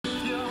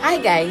Hi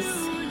guys,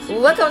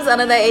 welcome to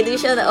another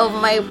edition of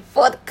my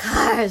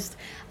podcast.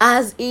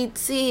 As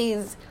it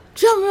is,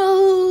 drum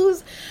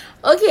rolls.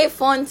 Okay,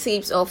 fun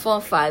tips or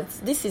fun facts.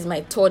 This is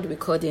my third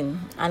recording,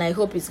 and I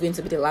hope it's going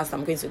to be the last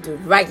I'm going to do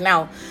right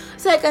now,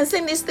 so I can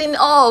send this thing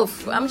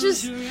off. I've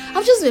just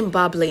been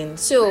babbling.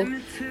 So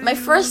my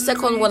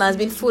second one has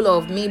been full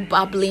of me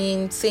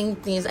babbling, saying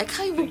things. I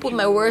can't even put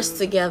my words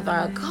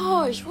together.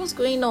 Gosh, what's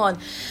going on?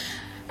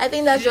 I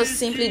think that just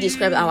simply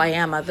describes how I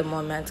am at the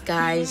moment,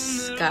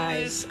 guys.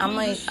 I'm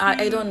like,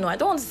 I don't know. I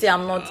don't want to say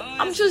I'm not.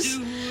 I'm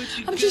just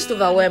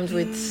overwhelmed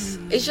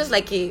with. It's just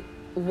like a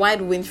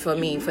wide wind for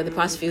me for the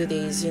past few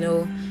days.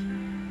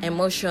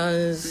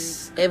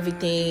 Emotions,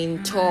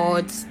 everything,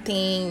 thoughts,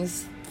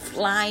 things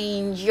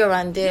flying here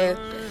and there.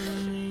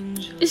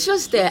 It's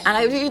just there, and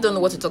I really don't know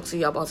what to talk to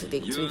you about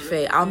today. To be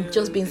fair, I'm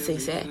just being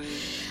sincere.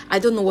 I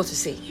don't know what to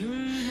say.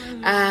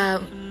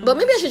 But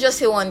maybe I should just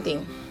say one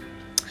thing.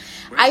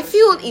 I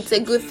feel it's a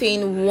good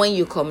thing when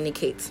you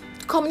communicate.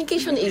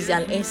 Communication is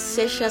an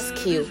essential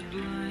skill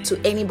to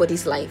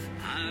anybody's life.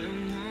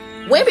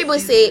 When people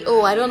say,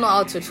 "Oh, I don't know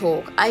how to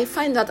talk," I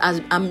find that as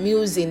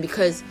amusing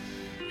because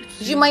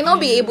you might not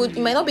be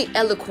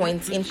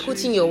eloquent in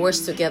putting your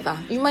words together.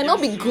 You might not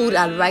be good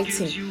at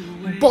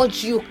writing,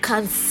 but you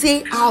can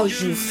say how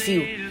you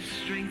feel.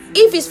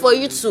 If it's for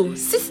you to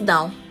sit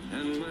down,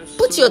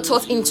 put your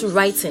thoughts into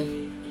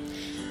writing.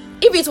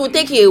 If it will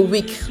take you a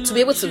week to be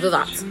able to do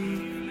that,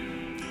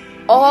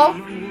 or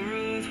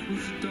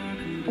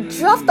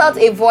draft out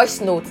a voice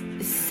note,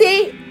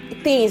 say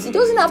things. It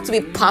doesn't have to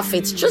be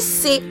perfect.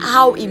 Just say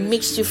how it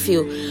makes you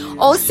feel,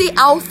 or say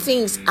how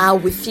things are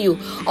with you,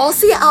 or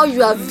say how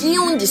you are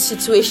viewing the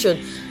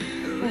situation.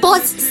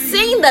 But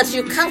saying that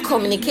you can't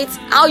communicate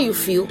how you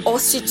feel or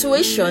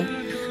situation,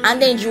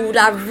 and then you would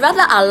have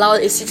rather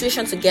allowed a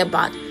situation to get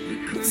bad,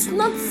 it's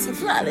not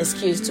an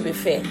excuse. To be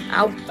fair,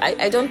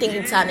 I don't think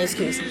it's an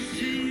excuse.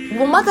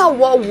 No matter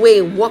what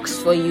way works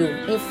for you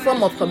in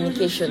form of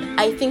communication,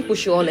 I think we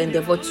should all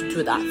endeavor to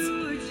do that.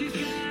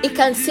 It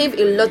can save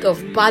a lot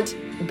of bad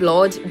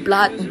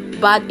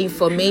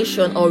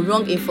information or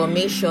wrong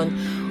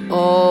information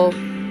or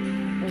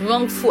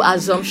wrongful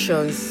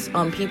assumptions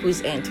on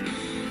people's end.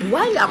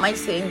 Why am I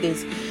saying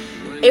this?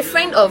 A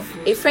friend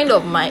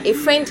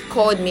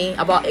called me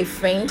about a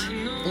friend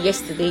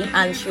yesterday,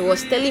 and she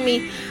was telling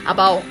me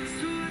about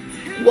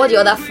what the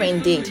other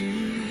friend did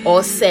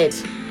or said,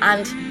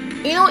 and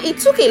it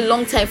took a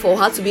long time for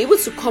her to be able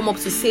to come up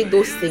to say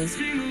those things.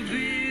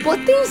 But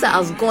things that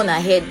has gone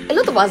ahead, a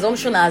lot of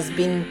assumption has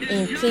been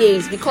in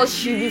place because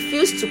she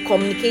refused to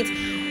communicate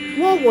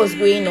what was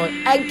going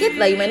on. I get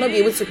that you might not be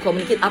able to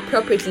communicate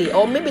appropriately,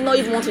 or maybe not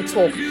even want to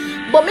talk.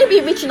 But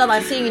maybe reaching out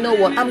and saying, you know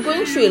what, I'm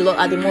going through a lot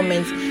at the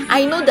moment.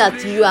 I know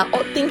that you are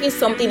thinking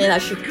something and I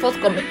should first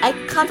comment. I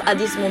can't at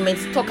this moment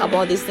talk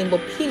about this thing,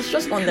 but please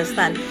just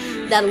understand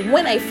that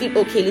when I feel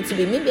okay a little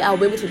bit, maybe I'll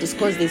be able to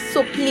discuss this.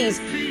 So please,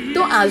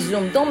 don't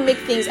assume, don't make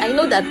things. I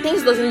know that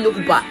things doesn't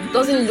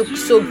look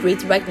so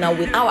great right now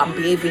with how I'm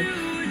behaving,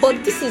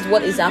 but this is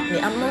what is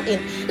happening. I'm not in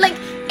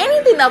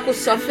anything that could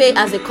surface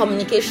as a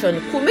communication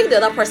could make the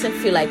other person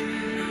feel like,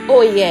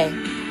 oh yeah,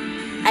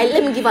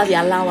 let me give her the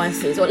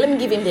allowances, or let me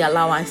give him the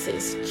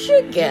allowances.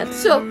 You get?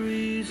 So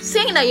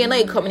saying that you're not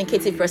a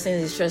communicative person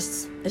is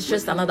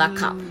just another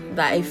cap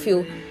that I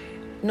feel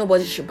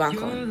nobody should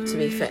bank on. To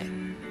be fair,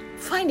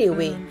 find a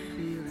way.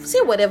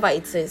 Say whatever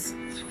it is.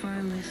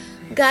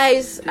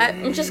 Guys,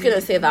 I'm just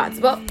gonna say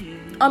that. But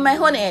on my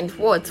own end,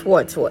 what?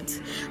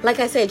 Like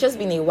I said, it's just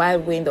been a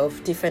wild wind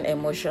of different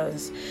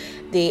emotions.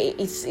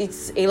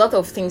 It's a lot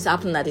of things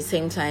happening at the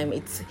same time.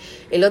 It's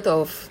a lot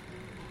of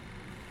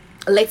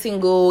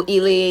letting go,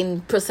 healing,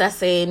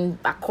 processing,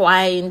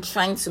 acquiring,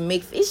 trying to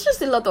make. It's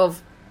just a lot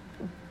of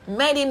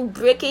mending,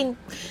 breaking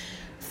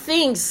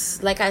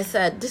things. Like I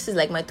said, this is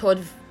like my third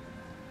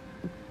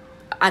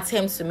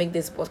attempt to make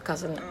this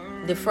podcast, and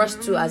the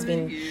first two has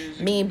been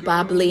me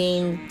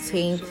babbling,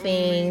 saying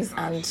things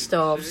and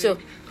stuff. So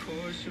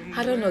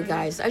I don't know,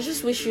 guys. I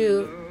just wish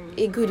you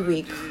a good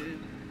week.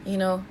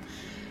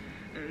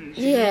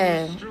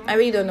 Yeah, I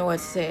really don't know what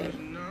to say.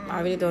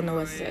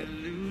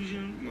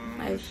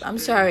 I'm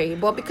sorry,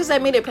 but because I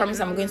made a promise,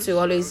 I'm going to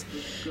always,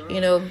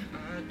 and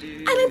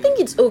I think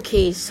it's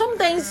okay.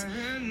 Sometimes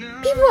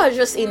people are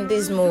just in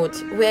this mode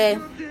where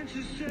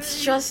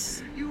it's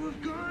just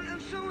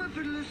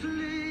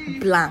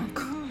blank.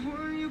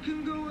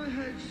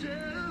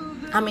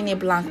 I'm in a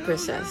blank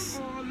process.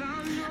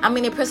 I'm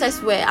in a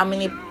process where I'm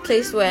in a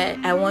place where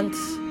I want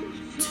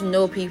to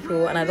know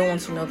people and I don't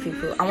want to know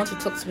people. I want to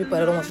talk to people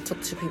and I don't want to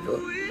talk to people.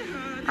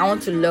 I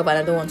want to love and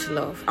I don't want to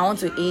love. I want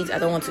to eat, I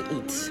don't want to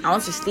eat. I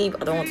want to sleep,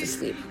 I don't want to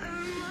sleep.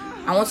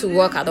 I want to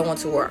work, I don't want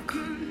to work.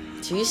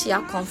 Do you see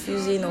how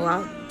confusing or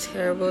how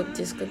terrible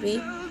this could be?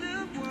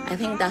 I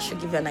think that should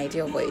give you an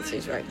idea of what it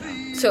is right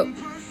now. So,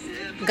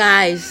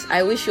 guys,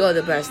 I wish you all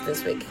the best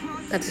this week.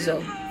 That is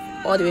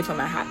all the way from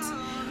my heart.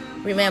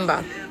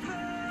 Remember,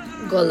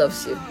 God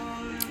loves you.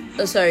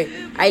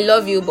 I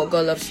love you, but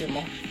God loves you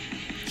more.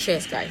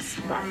 Cheers, guys.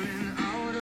 Bye.